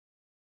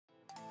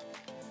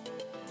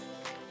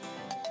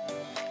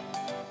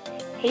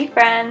Hey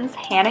friends,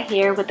 Hannah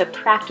here with the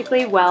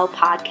Practically Well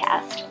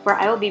podcast, where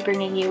I will be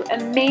bringing you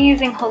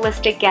amazing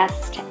holistic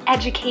guests to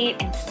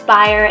educate,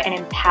 inspire, and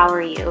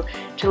empower you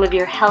to live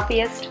your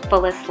healthiest,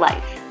 fullest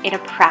life in a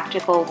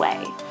practical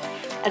way.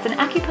 As an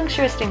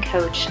acupuncturist and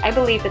coach, I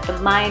believe that the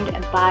mind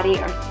and body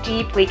are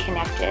deeply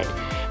connected,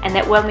 and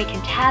that when we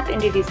can tap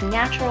into these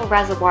natural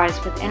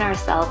reservoirs within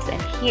ourselves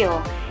and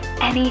heal,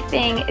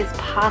 anything is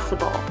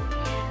possible.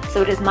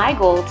 So it is my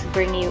goal to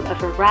bring you a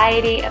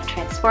variety of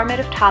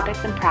transformative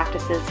topics and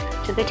practices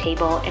to the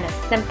table in a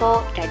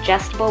simple,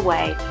 digestible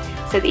way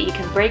so that you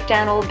can break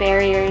down old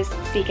barriers,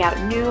 seek out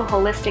new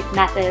holistic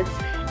methods,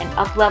 and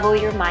up-level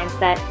your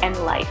mindset and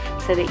life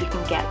so that you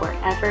can get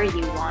wherever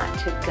you want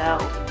to go.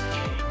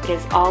 It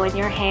is all in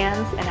your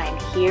hands, and I'm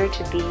here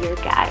to be your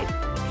guide.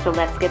 So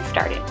let's get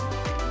started.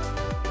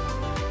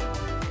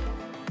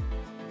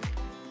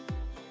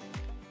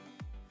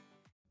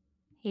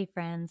 Hey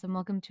friends, and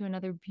welcome to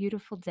another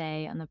beautiful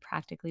day on the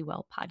Practically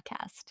Well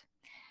podcast.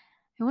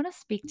 I want to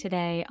speak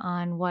today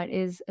on what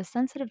is a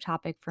sensitive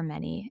topic for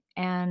many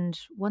and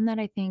one that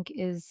I think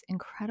is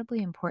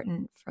incredibly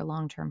important for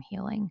long-term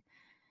healing.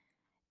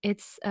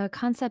 It's a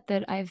concept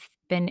that I've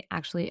been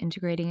actually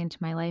integrating into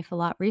my life a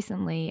lot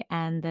recently,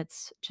 and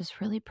that's just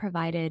really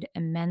provided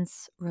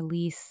immense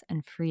release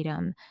and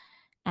freedom.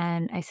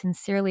 And I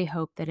sincerely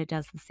hope that it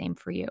does the same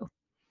for you.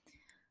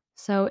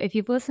 So, if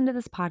you've listened to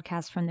this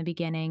podcast from the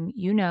beginning,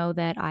 you know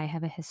that I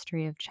have a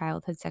history of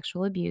childhood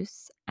sexual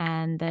abuse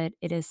and that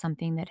it is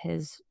something that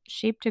has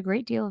shaped a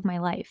great deal of my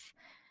life.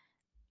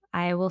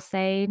 I will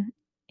say,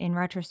 in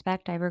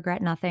retrospect, I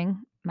regret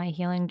nothing. My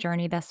healing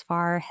journey thus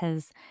far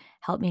has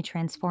helped me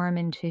transform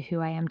into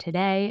who I am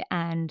today,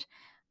 and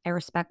I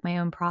respect my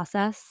own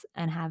process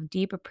and have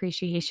deep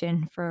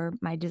appreciation for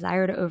my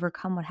desire to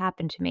overcome what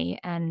happened to me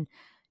and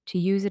to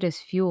use it as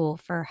fuel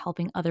for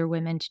helping other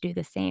women to do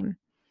the same.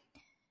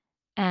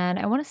 And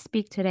I want to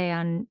speak today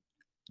on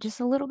just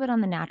a little bit on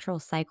the natural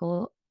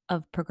cycle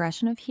of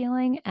progression of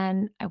healing.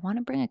 And I want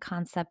to bring a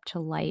concept to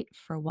light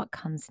for what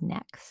comes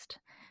next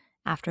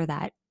after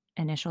that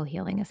initial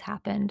healing has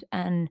happened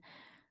and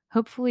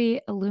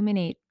hopefully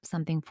illuminate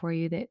something for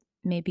you that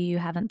maybe you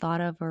haven't thought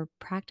of or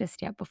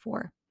practiced yet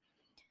before.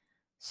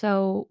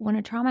 So, when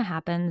a trauma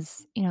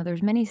happens,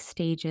 there's many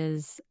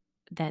stages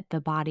that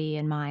the body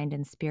and mind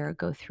and spirit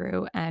go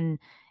through, and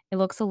it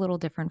looks a little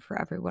different for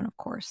everyone, of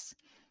course.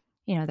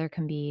 There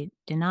can be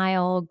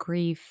denial,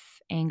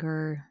 grief,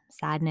 anger,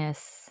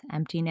 sadness,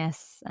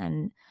 emptiness,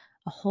 and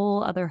a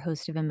whole other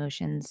host of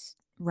emotions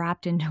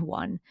wrapped into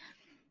one.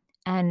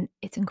 And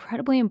it's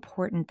incredibly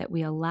important that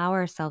we allow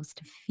ourselves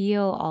to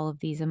feel all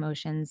of these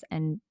emotions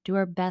and do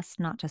our best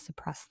not to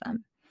suppress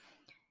them.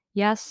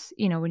 Yes,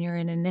 when you're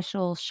in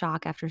initial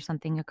shock after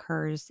something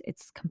occurs,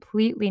 it's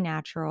completely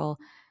natural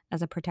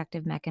as a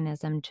protective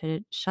mechanism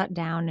to shut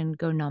down and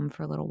go numb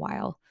for a little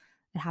while.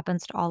 It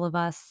happens to all of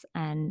us,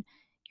 and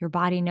your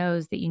body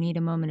knows that you need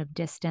a moment of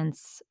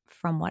distance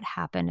from what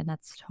happened, and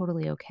that's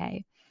totally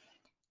okay.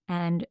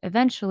 And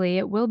eventually,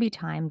 it will be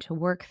time to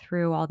work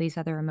through all these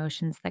other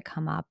emotions that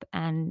come up,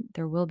 and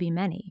there will be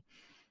many.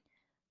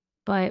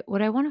 But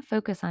what I want to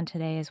focus on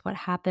today is what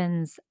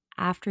happens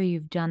after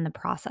you've done the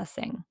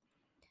processing,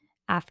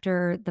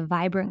 after the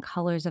vibrant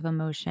colors of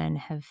emotion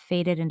have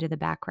faded into the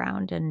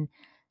background and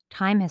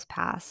time has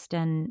passed,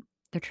 and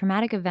the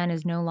traumatic event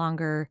is no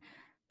longer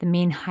the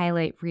main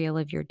highlight reel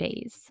of your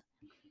days.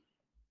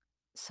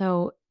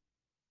 So,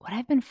 what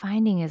I've been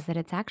finding is that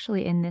it's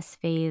actually in this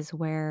phase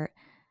where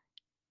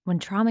when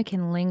trauma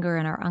can linger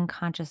in our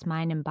unconscious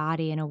mind and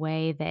body in a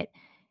way that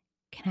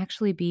can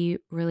actually be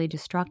really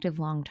destructive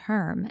long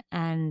term.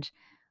 And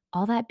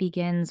all that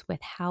begins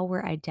with how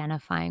we're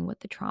identifying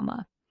with the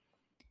trauma.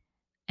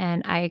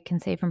 And I can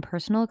say from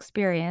personal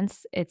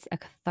experience, it's a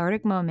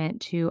cathartic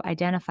moment to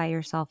identify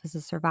yourself as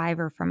a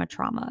survivor from a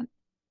trauma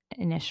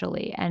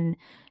initially, and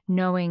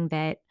knowing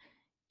that,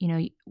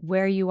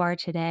 where you are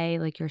today,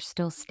 like you're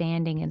still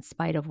standing in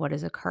spite of what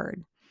has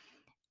occurred.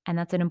 And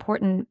that's an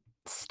important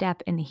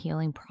step in the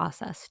healing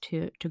process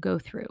to go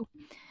through.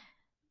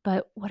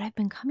 But what I've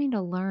been coming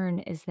to learn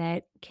is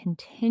that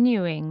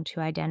continuing to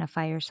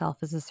identify yourself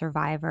as a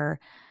survivor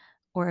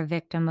or a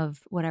victim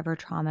of whatever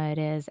trauma it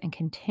is, and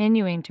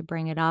continuing to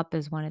bring it up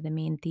as one of the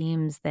main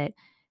themes that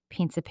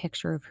paints a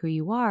picture of who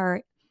you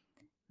are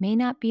may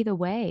not be the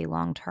way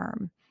long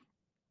term.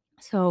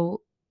 So,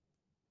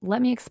 let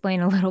me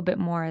explain a little bit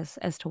more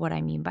as to what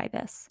I mean by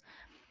this.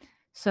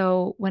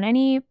 So, when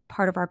any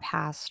part of our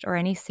past or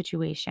any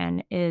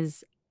situation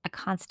is a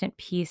constant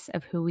piece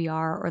of who we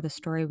are or the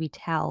story we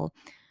tell,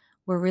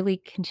 we're really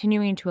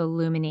continuing to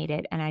illuminate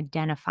it and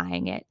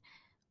identifying it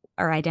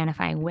or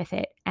identifying with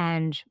it.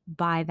 And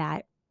by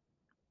that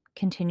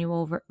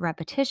continual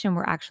repetition,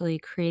 we're actually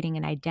creating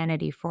an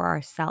identity for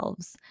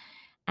ourselves.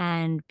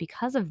 And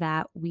because of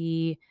that,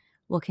 we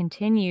will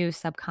continue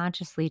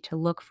subconsciously to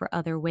look for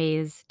other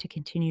ways to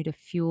continue to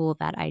fuel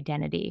that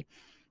identity.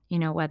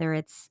 Whether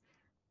it's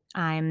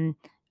I'm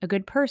a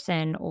good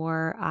person,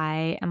 or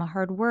I am a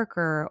hard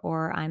worker,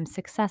 or I'm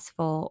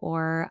successful,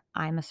 or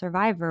I'm a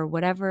survivor,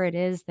 whatever it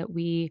is that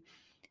we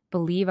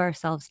believe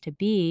ourselves to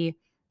be,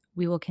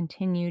 we will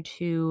continue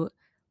to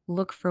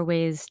look for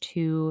ways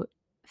to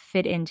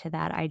fit into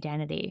that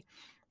identity.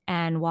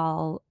 And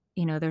while,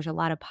 there's a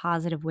lot of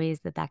positive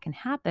ways that that can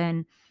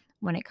happen,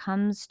 when it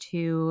comes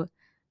to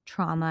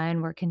trauma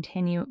and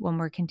when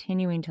we're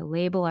continuing to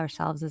label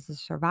ourselves as a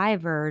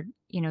survivor,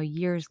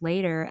 years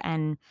later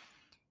and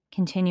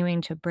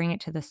continuing to bring it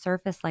to the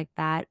surface like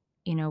that,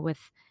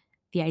 with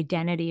the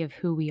identity of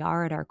who we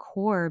are at our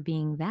core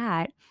being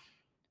that,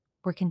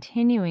 we're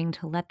continuing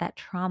to let that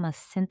trauma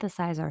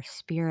synthesize our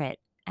spirit,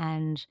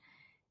 and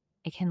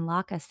it can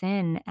lock us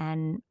in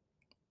and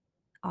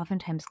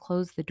oftentimes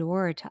close the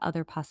door to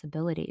other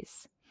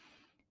possibilities.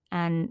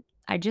 And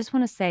I just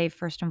want to say,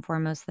 first and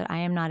foremost, that I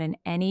am not in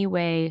any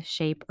way,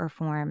 shape, or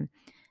form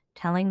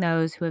telling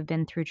those who have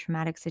been through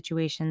traumatic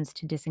situations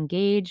to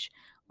disengage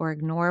or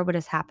ignore what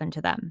has happened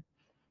to them.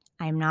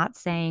 I am not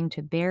saying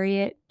to bury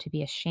it, to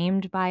be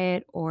ashamed by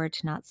it, or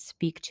to not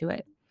speak to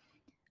it.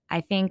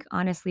 I think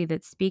honestly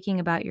that speaking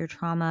about your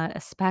trauma,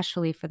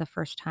 especially for the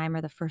first time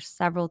or the first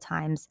several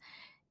times,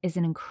 is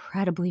an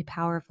incredibly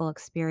powerful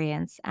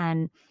experience.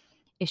 And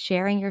if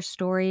sharing your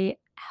story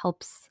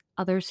helps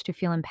others to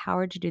feel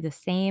empowered to do the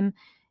same,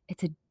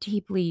 it's a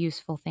deeply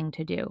useful thing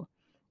to do.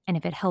 And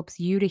if it helps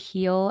you to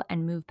heal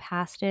and move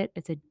past it,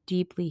 it's a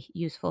deeply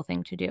useful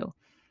thing to do.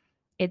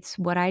 It's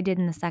what I did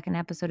in the second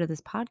episode of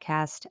this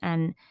podcast.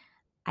 And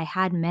I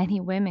had many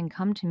women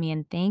come to me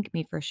and thank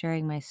me for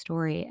sharing my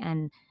story.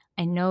 And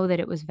I know that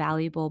it was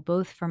valuable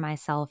both for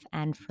myself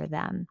and for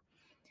them.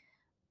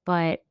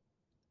 But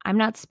I'm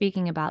not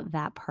speaking about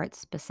that part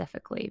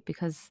specifically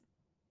because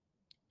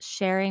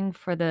sharing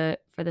for the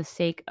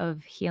sake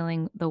of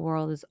healing the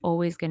world is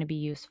always going to be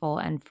useful,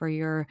 and for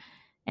your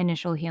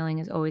initial healing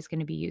is always going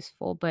to be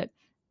useful. But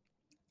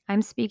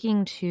I'm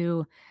speaking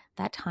to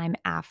that time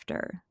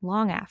after,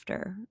 long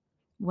after,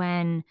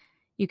 when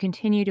you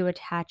continue to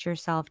attach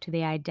yourself to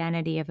the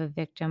identity of a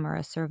victim or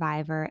a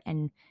survivor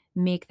and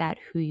make that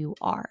who you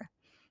are.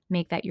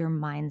 Make that your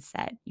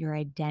mindset, your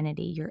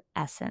identity, your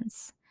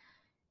essence.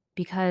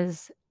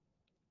 Because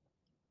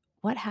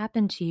what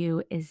happened to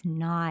you is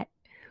not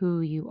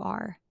who you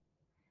are.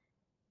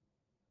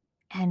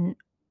 And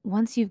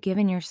once you've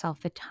given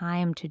yourself the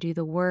time to do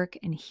the work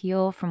and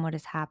heal from what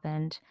has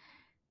happened,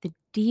 the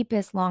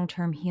deepest long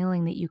term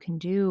healing that you can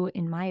do,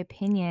 in my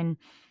opinion,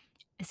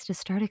 is to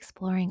start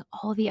exploring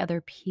all the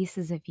other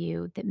pieces of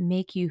you that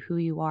make you who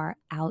you are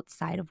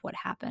outside of what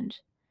happened.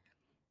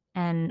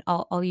 And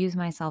I'll use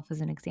myself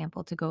as an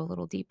example to go a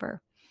little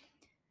deeper.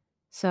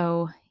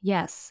 So,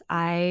 yes,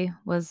 I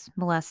was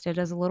molested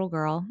as a little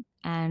girl,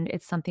 and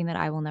it's something that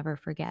I will never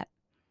forget.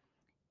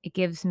 It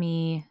gives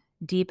me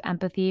deep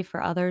empathy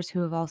for others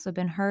who have also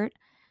been hurt.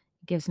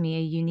 It gives me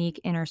a unique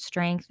inner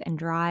strength and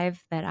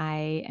drive that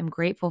I am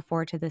grateful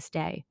for to this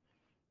day.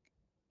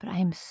 But I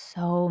am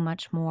so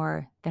much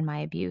more than my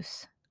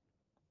abuse.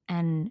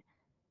 And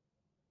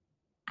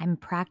I'm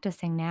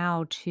practicing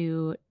now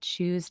to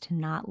choose to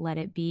not let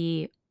it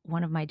be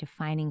one of my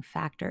defining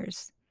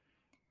factors.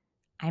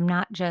 I'm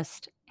not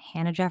just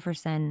Hannah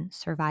Jefferson,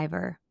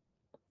 survivor.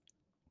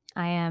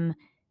 I am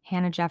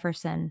Hannah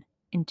Jefferson,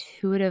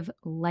 intuitive,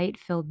 light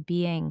filled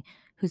being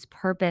whose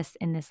purpose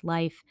in this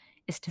life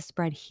is to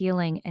spread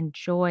healing and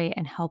joy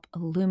and help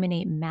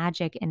illuminate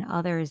magic in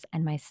others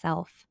and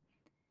myself.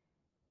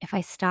 If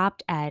I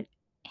stopped at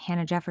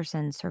Hannah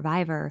Jefferson,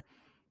 survivor,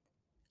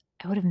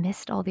 I would have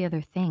missed all the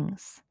other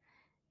things.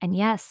 And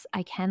yes,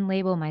 I can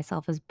label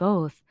myself as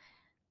both,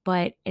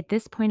 but at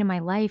this point in my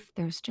life,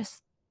 there's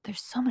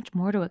so much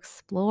more to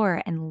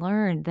explore and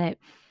learn that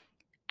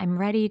I'm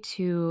ready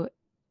to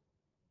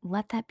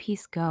let that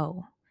piece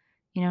go.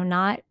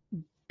 Not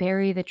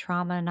bury the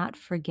trauma, not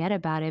forget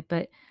about it,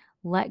 but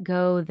let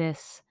go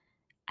this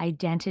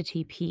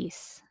identity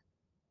piece.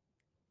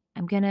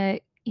 I'm going to,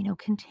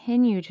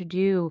 continue to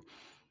do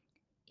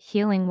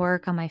healing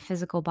work on my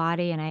physical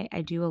body. And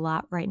I do a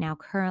lot right now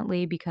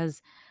currently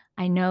because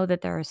I know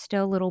that there are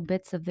still little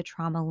bits of the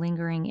trauma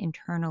lingering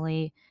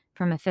internally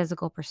from a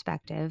physical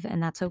perspective,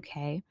 and that's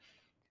okay.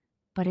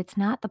 But it's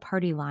not the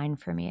party line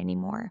for me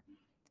anymore.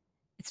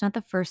 It's not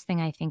the first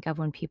thing I think of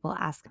when people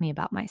ask me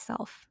about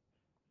myself.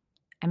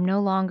 I'm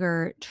no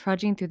longer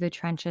trudging through the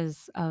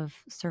trenches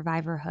of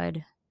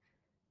survivorhood,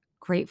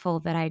 grateful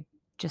that I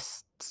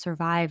just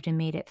survived and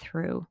made it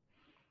through.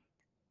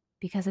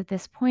 Because at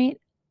this point,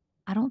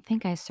 I don't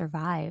think I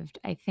survived.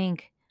 I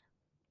think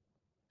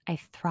I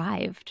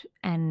thrived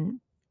and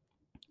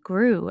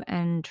grew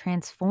and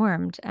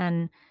transformed.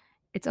 And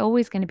it's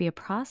always going to be a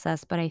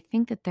process, but I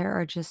think that there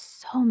are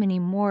just so many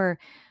more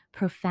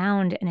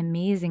profound and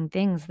amazing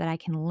things that I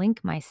can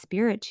link my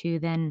spirit to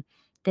than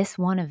this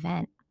one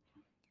event.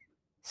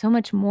 So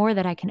much more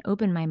that I can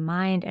open my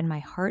mind and my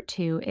heart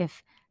to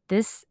if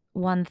this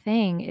one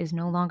thing is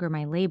no longer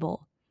my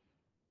label.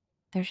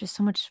 There's just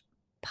so much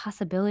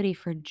possibility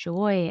for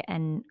joy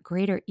and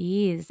greater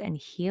ease and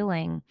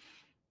healing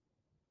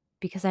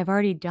because I've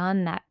already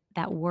done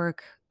that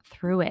work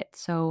through it.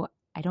 So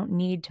I don't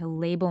need to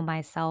label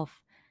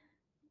myself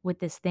with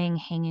this thing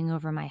hanging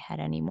over my head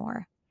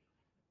anymore.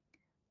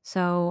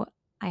 So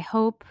I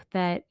hope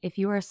that if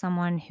you are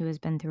someone who has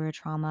been through a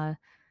trauma,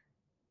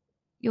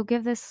 you'll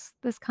give this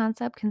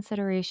concept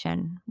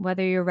consideration,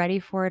 whether you're ready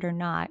for it or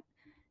not.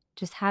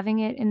 Just having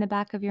it in the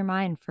back of your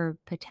mind for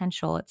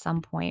potential at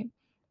some point,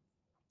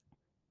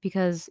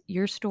 because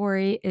your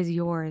story is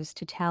yours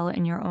to tell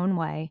in your own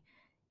way.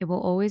 It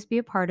will always be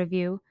a part of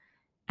you,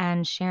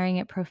 and sharing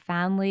it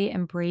profoundly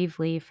and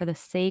bravely for the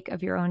sake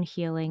of your own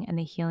healing and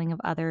the healing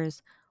of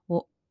others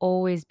will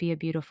always be a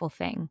beautiful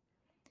thing.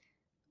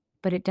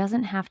 But it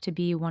doesn't have to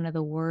be one of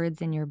the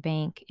words in your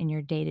bank in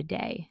your day to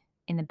day,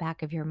 in the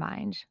back of your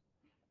mind.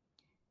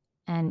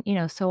 And,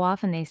 so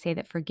often they say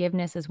that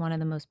forgiveness is one of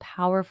the most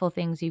powerful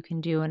things you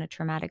can do in a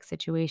traumatic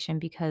situation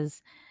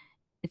because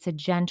it's a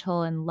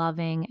gentle and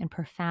loving and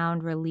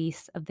profound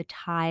release of the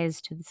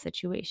ties to the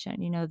situation,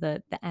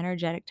 the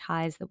energetic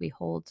ties that we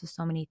hold to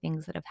so many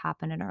things that have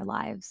happened in our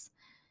lives.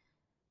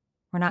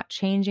 We're not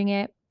changing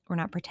it, we're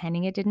not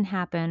pretending it didn't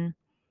happen.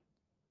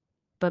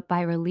 But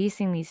by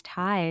releasing these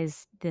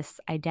ties, this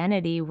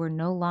identity, we're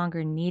no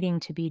longer needing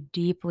to be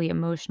deeply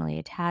emotionally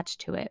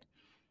attached to it.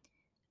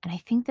 And I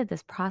think that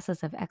this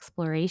process of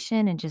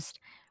exploration and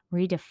just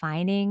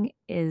redefining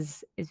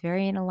is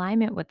very in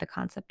alignment with the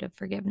concept of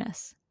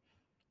forgiveness.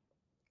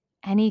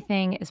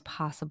 Anything is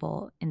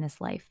possible in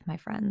this life, my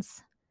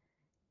friends.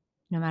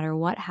 No matter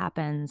what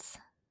happens,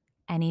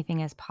 anything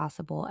is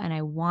possible. And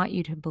I want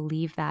you to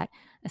believe that,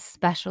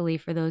 especially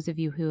for those of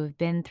you who have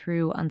been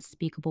through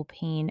unspeakable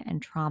pain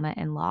and trauma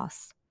and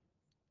loss.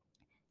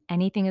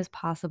 Anything is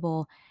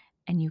possible,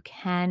 and you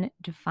can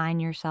define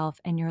yourself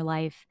and your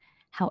life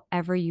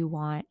however you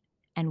want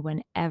and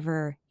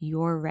whenever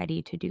you're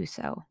ready to do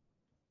so.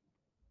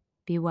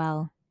 Be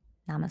well.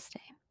 Namaste.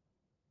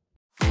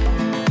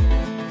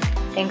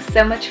 Thanks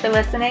so much for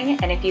listening,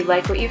 and if you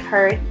like what you've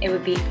heard, it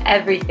would be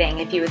everything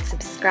if you would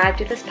subscribe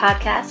to this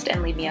podcast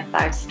and leave me a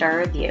 5-star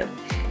review.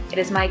 It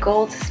is my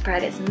goal to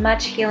spread as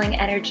much healing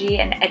energy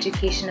and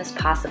education as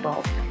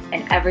possible,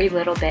 and every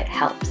little bit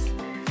helps.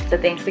 So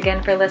thanks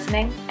again for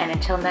listening, and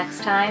until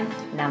next time,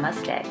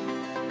 namaste.